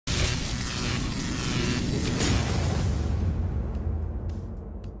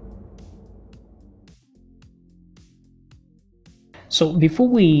So before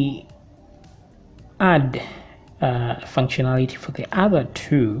we add functionality for the other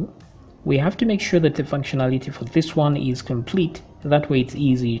two, we have to make sure that the functionality for this one is complete. That way it's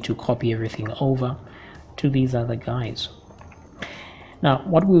easy to copy everything over to these other guys. Now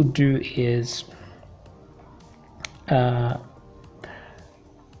what we'll do is there are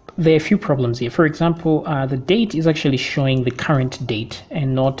a few problems here. For example, the date is actually showing the current date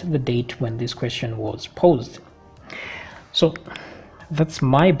and not the date when this question was posed. So that's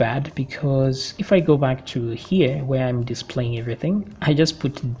my bad, because if I go back to here where I'm displaying everything, I just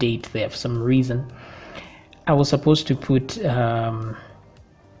put date there for some reason. I was supposed to put I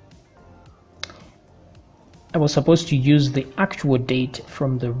was supposed to use the actual date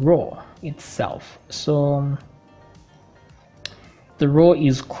from the row itself. So the row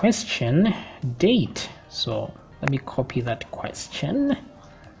is question date. So let me copy that question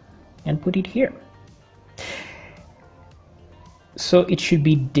and put it here. So it should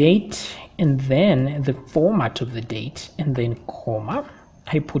be date and then the format of the date and then comma.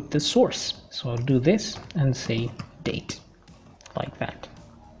 I put the source. So I'll do this and say date like that.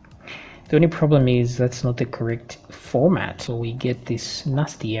 The only problem is that's not the correct format, so we get this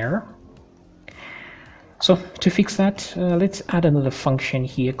nasty error. So to fix that, let's add another function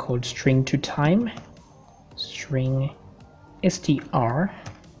here called string to time. String str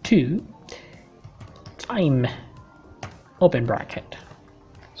to time, open bracket.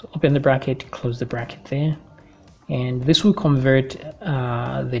 So open the bracket, close the bracket there, and this will convert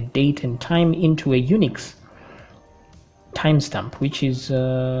the date and time into a Unix timestamp, which is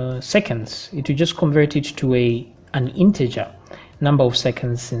seconds. It will just convert it to an integer number of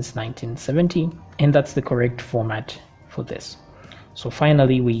seconds since 1970, and that's the correct format for this. So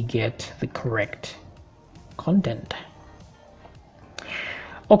finally we get the correct content.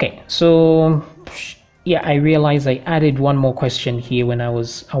 Okay, so yeah, I realized I added one more question here when I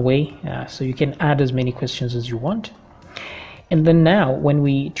was away, so you can add as many questions as you want. And then now when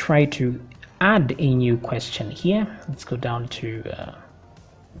we try to add a new question here, let's go down to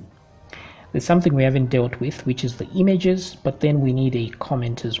there's something we haven't dealt with, which is the images, but then we need a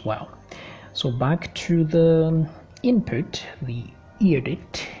comment as well. So back to the input, the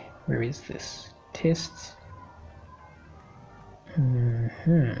edit, where is this? Tests.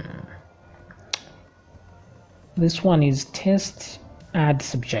 This one is test add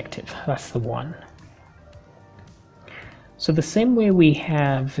subjective, that's the one. So the same way we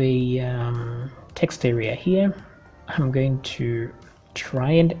have a text area here, I'm going to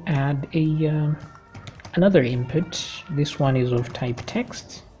try and add a another input. This one is of type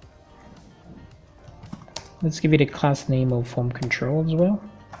text. Let's give it a class name of form control as well.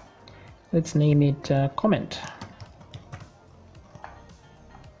 Let's name it comment,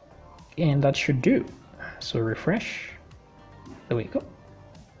 and that should do. So refresh, there we go.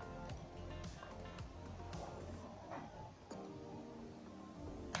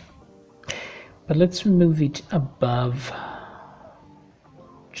 But let's move it above,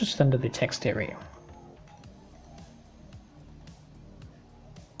 just under the text area.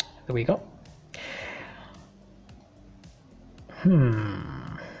 There we go.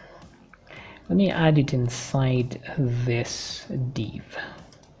 Let me add it inside this div.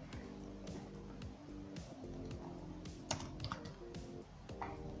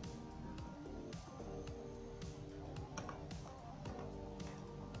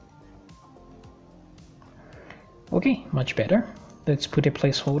 Okay, much better. Let's put a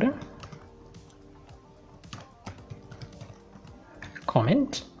placeholder.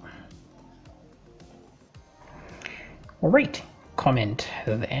 Comment. All right, comment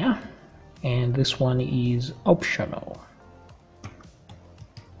there. And this one is optional.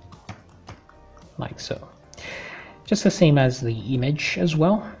 Like so. Just the same as the image as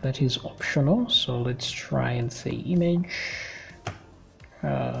well. That is optional. So let's try and say image.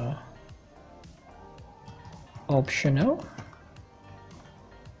 Optional.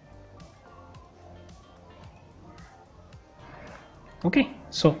 Okay,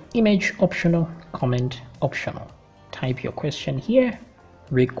 so image optional, comment optional. Type your question here,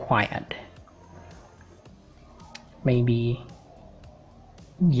 required. Maybe,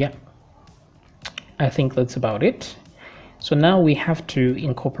 yeah, I think that's about it. So now we have to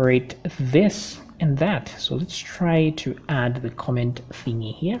incorporate this and that. So let's try to add the comment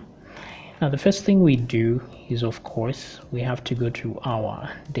thingy here. Now the first thing we do is, of course, we have to go to our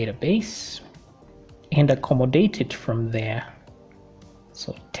database and accommodate it from there.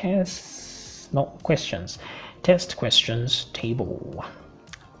 So questions, test questions table.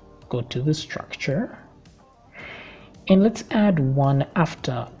 Go to the structure and let's add one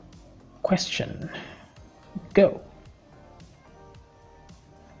after question. Go.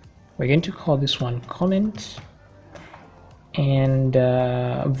 We're going to call this one comment, and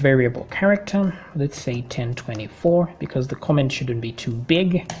variable character, let's say 1024, because the comment shouldn't be too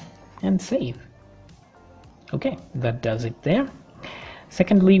big, and save. Okay, that does it there.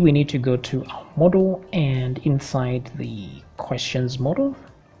 Secondly, we need to go to our model, and inside the questions model,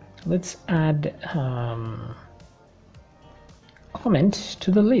 let's add comment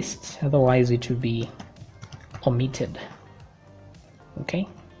to the list, otherwise it will be omitted. Okay,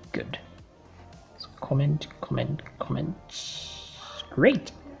 good. So comment, comment, comment.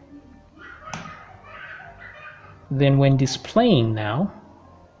 Great. Then when displaying now,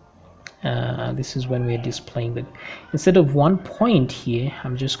 this is when we're displaying the, instead of 1 point here,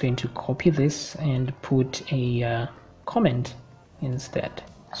 I'm just going to copy this and put a comment instead.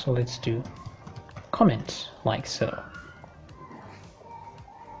 So let's do comment like so.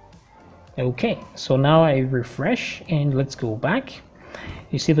 Okay, so now I refresh and let's go back.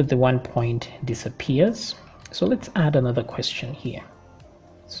 You see that the 1 point disappears. So let's add another question here.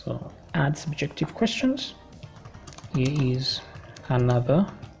 So add subjective questions. Here is another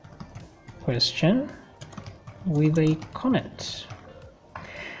question with a comment.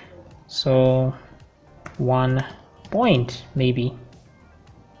 So 1 point, maybe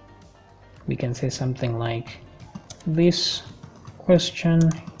we can say something like, this question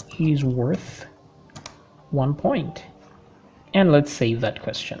is worth 1 point, and let's save that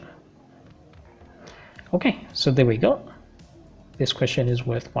question. Okay, so there we go. This question is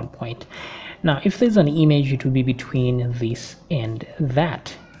worth 1 point. Now if there's an image, it will be between this and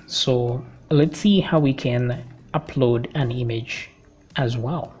that. So let's see how we can upload an image as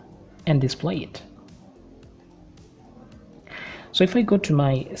well and display it. So if I go to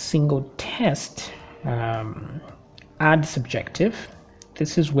my single test, add subjective,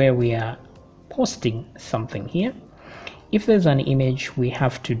 this is where we are posting something here. If there's an image, we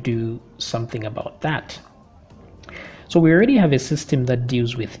have to do something about that. So we already have a system that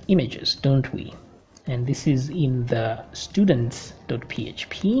deals with images, don't we? And this is in the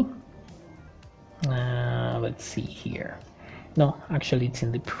students.php. Let's see here. No, actually it's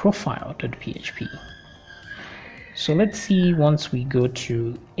in the profile.php. So let's see once we go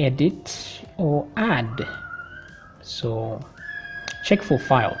to edit or add. So check for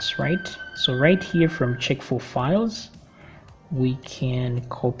files, right? So right here from check for files, we can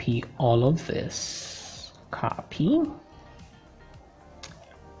copy all of this. Copy.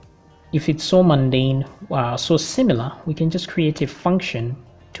 If it's so mundane, so similar, we can just create a function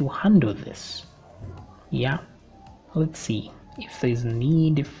to handle this. Yeah, let's see if there's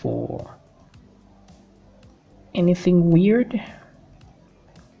need for anything weird.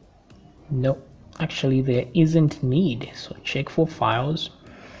 No, actually there isn't need. So check for files,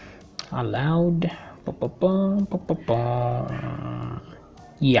 allowed.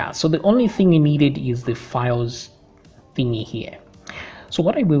 Yeah, so the only thing needed is the files thingy here. So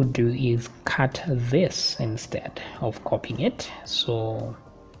what I will do is cut this instead of copying it. So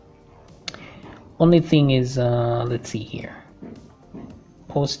only thing is, let's see here,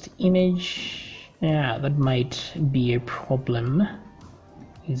 post image. Yeah, that might be a problem.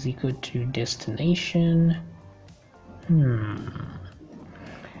 Is equal to destination.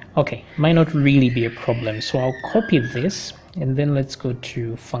 Okay, might not really be a problem. So I'll copy this, and then let's go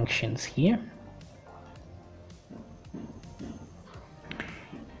to functions here.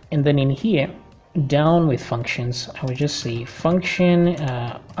 And then in here, down with functions, I will just say function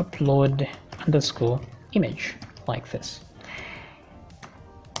upload underscore image like this.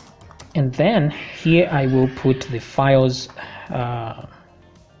 And then here I will put the files.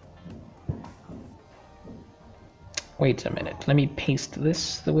 Wait a minute, let me paste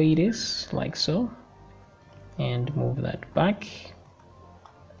this the way it is, like so, and move that back.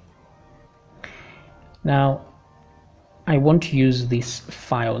 Now I want to use this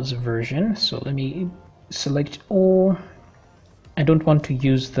files version, so let me select all. I don't want to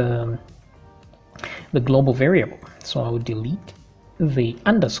use the global variable, so I will delete the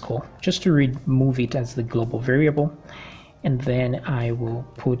underscore just to remove it as the global variable, and then I will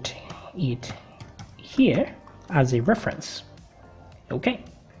put it here as a reference. Okay,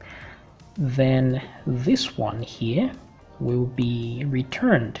 then this one here will be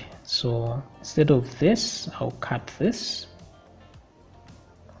returned. So instead of this, I'll cut this,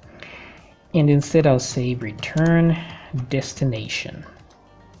 and instead I'll say return destination.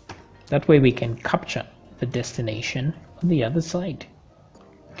 That way we can capture the destination on the other side.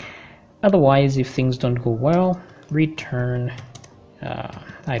 Otherwise, if things don't go well, return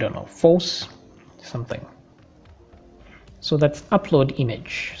I don't know, false something. So that's upload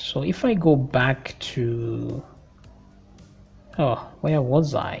image. So if I go back to, oh, where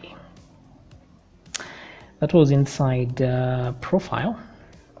was I? That was inside profile,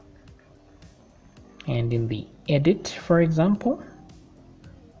 and in the edit, for example.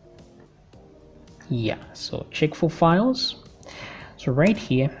 Yeah, so check for files. So right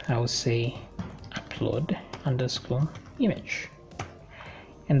here I will say upload underscore image,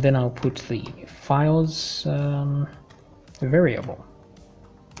 and then I'll put the files variable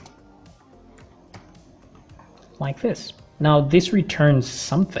like this. Now this returns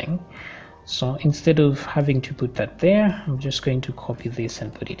something, so instead of having to put that there, I'm just going to copy this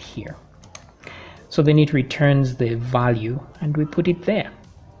and put it here. So then it returns the value and we put it there.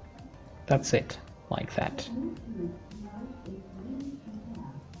 That's it, like that.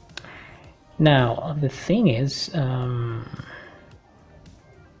 Now the thing is, I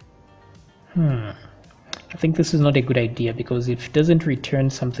think this is not a good idea, because if it doesn't return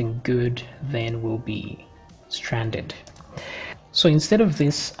something good, then we'll be stranded. So instead of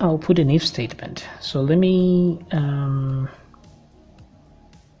this, I'll put an if statement. So let me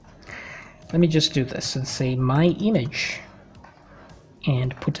just do this and say my image,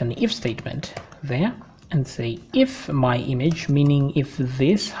 and put an if statement there and say if my image, meaning if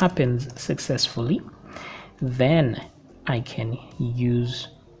this happens successfully, then I can use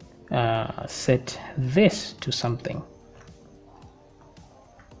set this to something.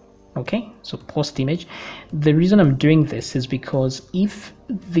 Okay, so post image. The reason I'm doing this is because if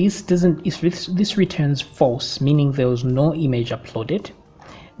this returns false, meaning there was no image uploaded,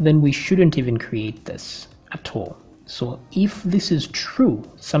 then we shouldn't even create this at all. So if this is true,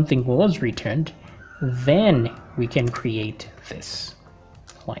 something was returned, then we can create this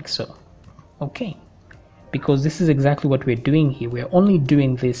like so. Okay, because this is exactly what we're doing here. We're only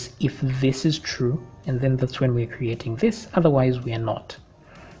doing this if this is true, and then that's when we're creating this. Otherwise we are not.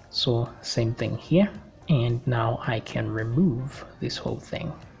 So same thing here, and now I can remove this whole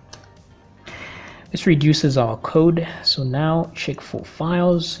thing. This reduces our code. So now check for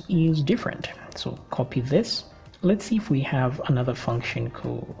files is different. So copy this. Let's see if we have another function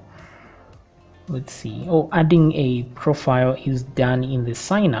called, let's see, oh, adding a profile is done in the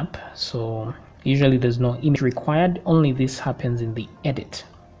signup. So usually there's no image required, only this happens in the edit.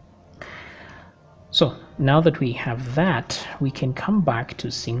 So now that we have that, we can come back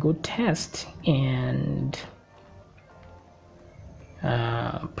to single test and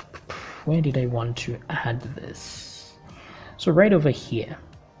where did I want to add this? So right over here,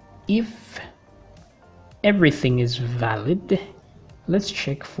 if everything is valid, let's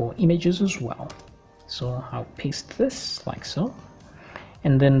check for images as well. So I'll paste this like so,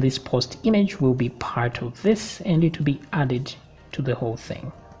 and then this post image will be part of this, and it will be added to the whole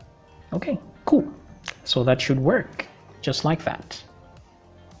thing. Okay, cool. So that should work just like that.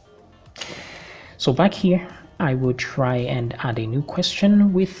 So back here, I will try and add a new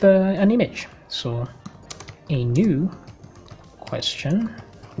question with an image. So a new question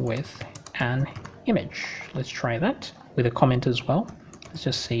with an image. Let's try that with a comment as well. Let's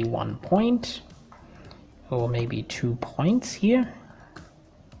just say 1 point or maybe 2 points here.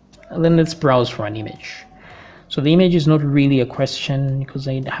 And then let's browse for an image. So the image is not really a question because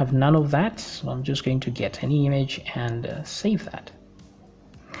I have none of that. So I'm just going to get any image and save that.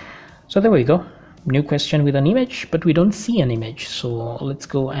 So there we go. New question with an image, but we don't see an image. So let's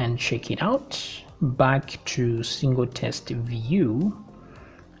go and check it out. Back to single test view.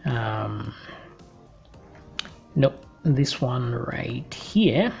 No, this one right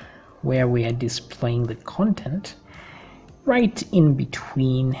here, where we are displaying the content. Right in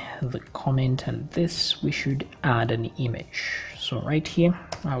between the comment and this, we should add an image. So right here,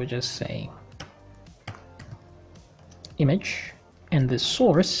 I would just say image, and the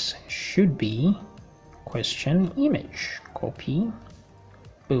source should be question image. Copy,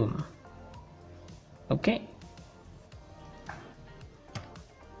 boom. Okay.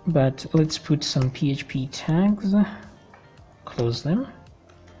 But let's put some PHP tags, close them,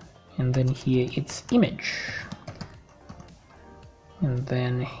 and then here it's image. And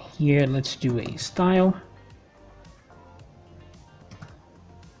then here, let's do a style.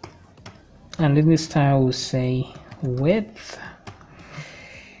 And in this style, we'll say width,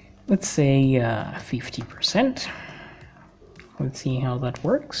 let's say 50%. Let's see how that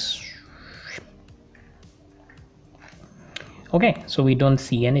works. Okay, so we don't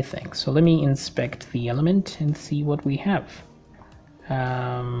see anything. So let me inspect the element and see what we have.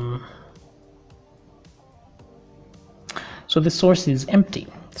 So the source is empty.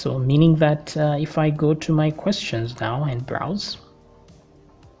 So meaning that if I go to my questions now and browse,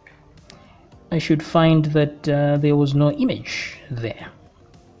 I should find that there was no image there.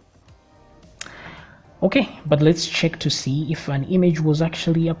 Okay, but let's check to see if an image was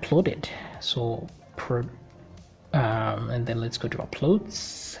actually uploaded. So And then let's go to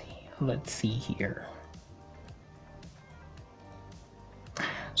uploads. Let's see here.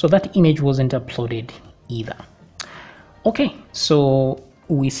 So that image wasn't uploaded either. Okay, so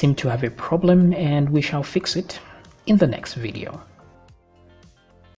we seem to have a problem and we shall fix it in the next video.